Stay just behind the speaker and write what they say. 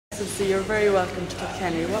Excellency, you're very welcome to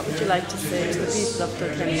Kilkenny. What would you like to say to the people of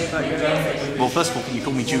Kilkenny about your visit? Well, first of all, can you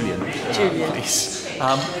call me Julian? Julian. Please.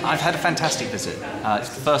 I've had a fantastic visit. It's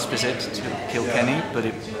the first visit to Kilkenny, but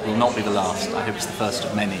it will not be the last. I hope it's the first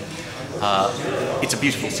of many. It's a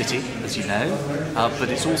beautiful city, as you know, but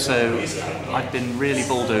it's also, I've been really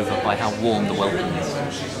bowled over by how warm the welcome is.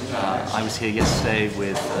 I was here yesterday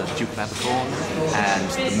with the Duke of Abercorn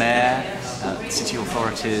and the Mayor, the city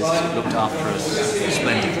authorities looked after us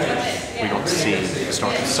splendidly. We got to see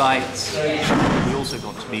historical sites. We also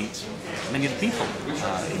got to meet many of the people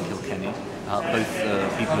in Kilkenny, both the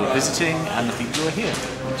people who are visiting and the people who are here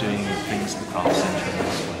doing things at the Craft Centre and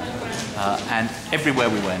elsewhere. And everywhere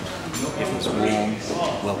we went, it was warm,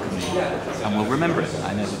 welcoming, and we'll remember it.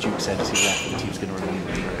 I know the Duke said as he left that he was going to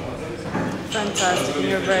remember it. Fantastic, and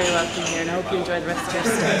you're very welcome here, and I hope you enjoy the rest of your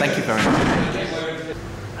stay. Thank you very much.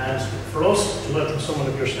 And for us to welcome someone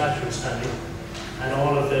of your stature and standing, and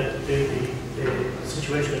all of the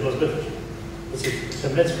situation that goes with it, it's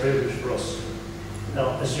an immense privilege for us.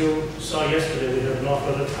 Now, as you saw yesterday, we have an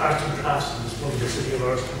awful lot of arts and crafts in this wonderful city of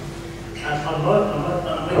ours. And on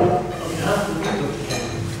behalf of the people of Kilkenny,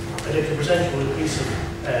 I'd like to present you with a piece of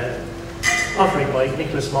offering by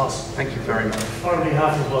Nicholas Moss. Thank you very much. On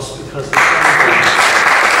behalf of us, because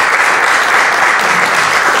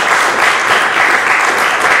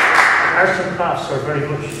arts and crafts are very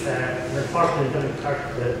much an important part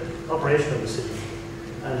of the operation of the city.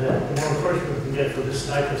 And the more encouragement we can get for this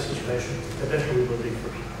type of situation, the better we will be for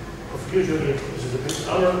it. But for you, Julian, this is a big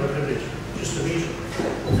honour and a privilege just to meet you.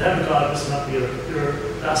 And to have a God, this will not be your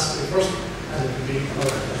last person, and it will be a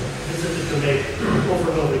visit that you'll make over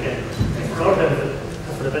and over again, for our benefit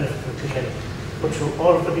and for the benefit of Kilkenny. But to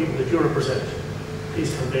all of the people that you represent,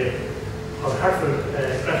 please convey our heartfelt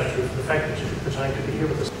gratitude for the fact that you took the time to be here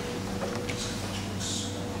with us.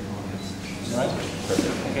 All right.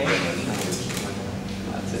 Okay.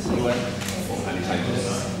 That's it. You went. Thank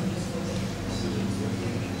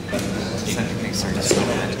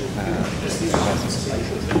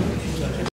you.